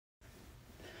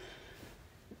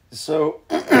So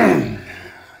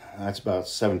that's about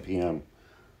 7 p.m.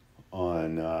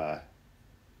 on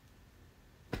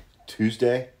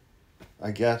Tuesday,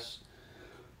 I guess.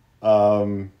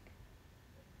 Um,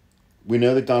 we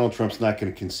know that Donald Trump's not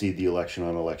going to concede the election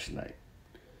on election night,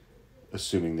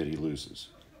 assuming that he loses.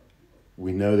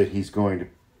 We know that he's going to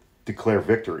declare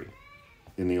victory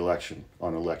in the election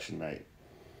on election night.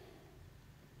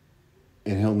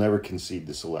 And he'll never concede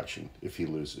this election if he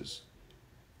loses.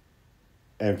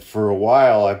 And for a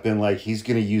while, I've been like, he's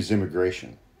going to use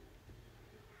immigration.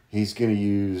 He's going to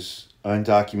use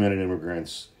undocumented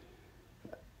immigrants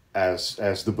as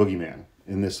the boogeyman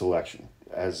in this election.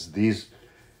 As these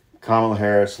Kamala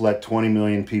Harris let 20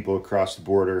 million people across the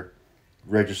border,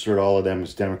 registered all of them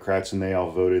as Democrats, and they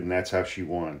all voted, and that's how she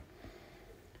won.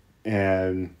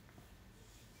 But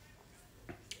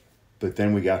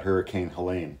then we got Hurricane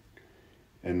Helene,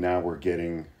 and now we're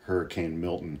getting Hurricane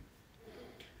Milton.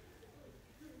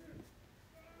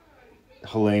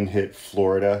 Helene hit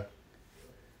Florida,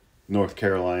 North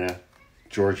Carolina,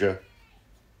 Georgia.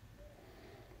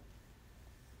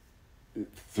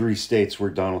 3 states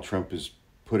where Donald Trump is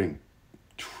putting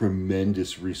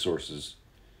tremendous resources.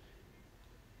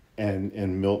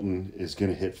 And Milton is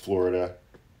going to hit Florida.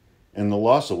 And the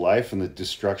loss of life and the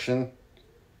destruction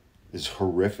is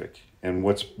horrific. And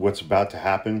what's about to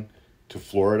happen to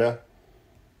Florida,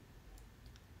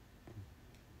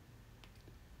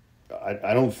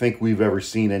 I don't think we've ever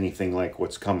seen anything like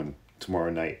what's coming tomorrow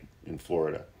night in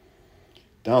Florida.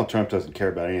 Donald Trump doesn't care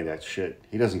about any of that shit.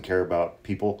 He doesn't care about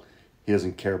people. He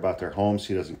doesn't care about their homes.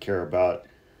 He doesn't care about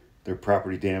their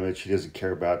property damage. He doesn't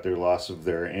care about their loss of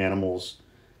their animals,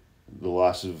 the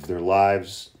loss of their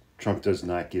lives. Trump does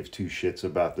not give 2 shits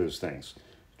about those things.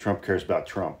 Trump cares about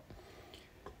Trump.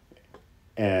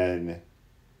 And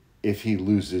if he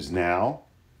loses now,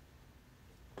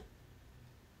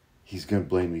 he's going to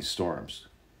blame these storms.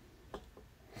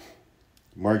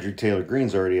 Marjorie Taylor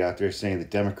Greene's already out there saying that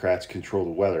Democrats control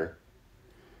the weather.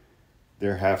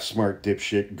 Their half-smart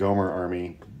dipshit Gomer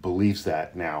army believes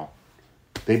that now.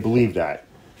 They believe that.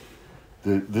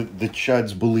 The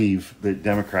chuds believe that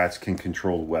Democrats can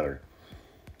control the weather.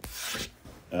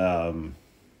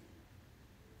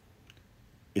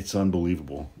 It's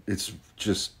unbelievable. It's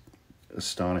just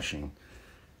astonishing.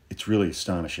 It's really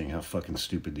astonishing how fucking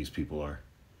stupid these people are.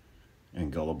 And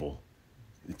gullible.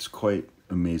 It's quite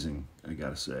amazing, I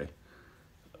gotta say.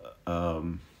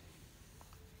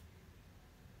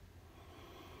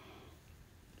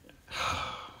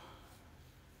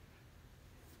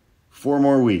 4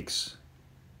 more weeks.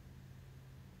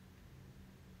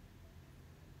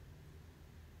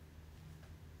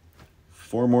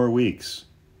 4 more weeks.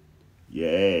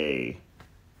 Yay.